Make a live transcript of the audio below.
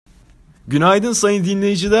Günaydın sayın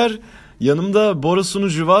dinleyiciler. Yanımda Bora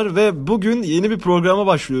sunucu var ve bugün yeni bir programa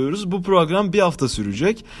başlıyoruz. Bu program bir hafta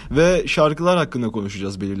sürecek ve şarkılar hakkında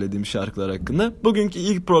konuşacağız, belirlediğim şarkılar hakkında. Bugünkü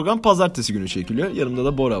ilk program pazartesi günü çekiliyor. Yanımda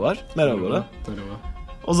da Bora var. Merhaba Bora. Merhaba.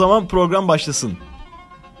 O zaman program başlasın.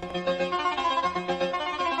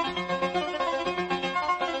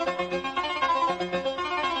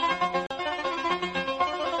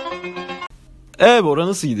 Bora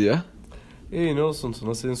nasıl gidiyor? İyi, ne olsun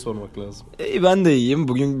Tuna, seni sormak lazım. İyi, ben de iyiyim.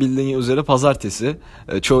 Bugün bildiğin üzere pazartesi.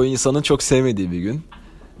 Çoğu insanın çok sevmediği bir gün.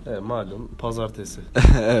 Malum pazartesi.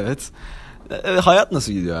 Evet. Hayat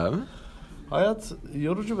nasıl gidiyor abi? Hayat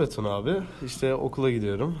yorucu be Tuna abi. İşte okula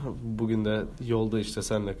gidiyorum. Bugün de yolda işte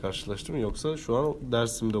seninle karşılaştım. Yoksa şu an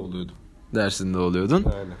dersimde oluyordum. Dersinde oluyordun.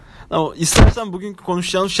 Aynen. Ama istersen bugün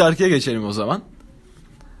konuşacağımız şarkıya geçelim o zaman.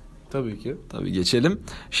 Tabii ki. Tabii geçelim.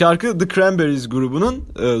 Şarkı The Cranberries grubunun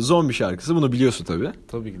Zombie şarkısı. Bunu biliyorsun tabii.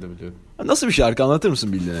 Tabii ki de biliyorum. Nasıl bir şarkı, anlatır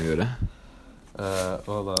mısın bildiğine göre?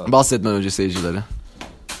 Valla Bahsetmeden önce seyircilere,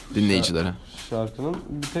 dinleyicilere. şarkının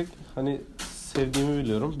bir tek hani sevdiğimi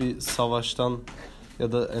biliyorum. Bir savaştan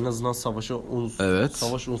ya da en azından Evet.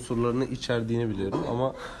 savaş unsurlarını içerdiğini biliyorum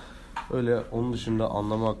ama öyle onun dışında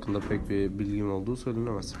anlamı hakkında pek bir bilgim olduğu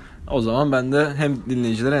söylenemez. O zaman ben de hem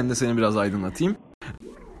dinleyicilere hem de seni biraz aydınlatayım.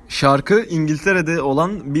 Şarkı İngiltere'de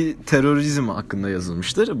olan bir terörizm hakkında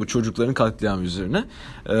yazılmıştır. Bu çocukların katliamı üzerine.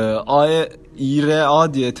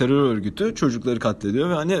 IRA diye terör örgütü çocukları katlediyor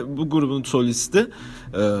ve hani bu grubun solisti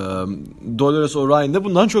Dolores O'Riordan da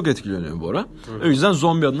bundan çok etkileniyor Bora. Evet. O yüzden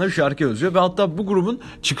Zombie adına bir şarkı yazıyor ve hatta bu grubun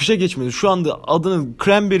çıkışa geçmesi, şu anda adının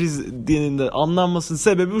Cranberries diye anlanmasının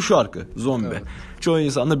sebebi bu şarkı, Zombie. Evet. Çoğu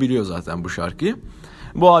insan da biliyor zaten bu şarkıyı.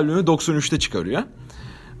 Bu albümü 93'te çıkarıyor.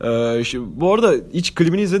 Bu arada hiç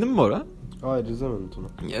klibini izledin mi Bora? Hayır, izlemedim Tuna.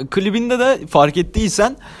 Klibinde de fark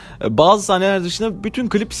ettiysen bazı sahneler dışında bütün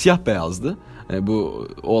klip siyah beyazdı. Bu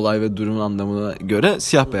olay ve durumun anlamına göre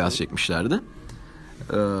siyah beyaz çekmişlerdi.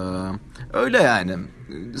 Öyle yani.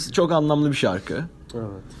 Çok anlamlı bir şarkı. Evet.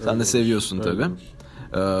 Sen de seviyorsun tabii.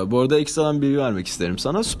 Bu arada ekstradan bilgi vermek isterim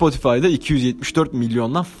sana. Spotify'da 274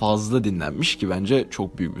 milyondan fazla dinlenmiş ki bence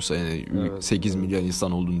çok büyük bir sayı. Yani evet, 8 milyon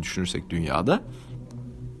insan olduğunu düşünürsek dünyada.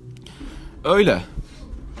 Öyle.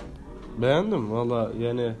 Beğendim valla,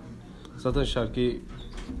 yani zaten şarkıyı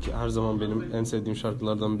her zaman benim en sevdiğim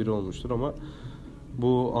şarkılardan biri olmuştur ama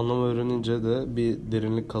bu anlamı öğrenince de bir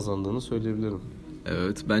derinlik kazandığını söyleyebilirim.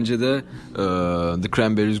 Evet, bence de The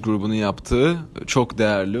Cranberries grubunun yaptığı çok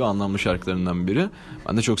değerli ve anlamlı şarkılarından biri.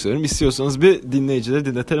 Ben de çok severim. İstiyorsanız bir dinleyicilere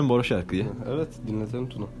dinletelim Bora şarkıyı. Evet, dinletelim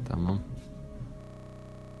Tuna. Tamam.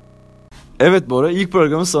 Evet Bora, ilk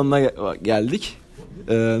programın sonuna geldik.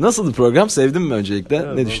 Nasıldı program? Sevdin mi öncelikle?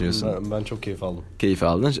 Evet, ne düşünüyorsun? Ben çok keyif aldım. Keyif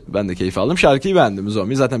aldın. Ben de keyif aldım. Şarkıyı beğendim.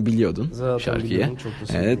 Zombie zaten biliyordun şarkıyı. Biliyorum,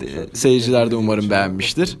 evet. Seyirciler de umarım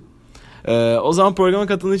beğenmiştir. O zaman programa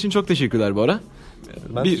katıldığın için çok teşekkürler Bora.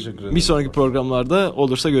 Ben teşekkür ederim. Bir sonraki programlarda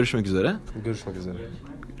olursa görüşmek üzere. Görüşmek üzere.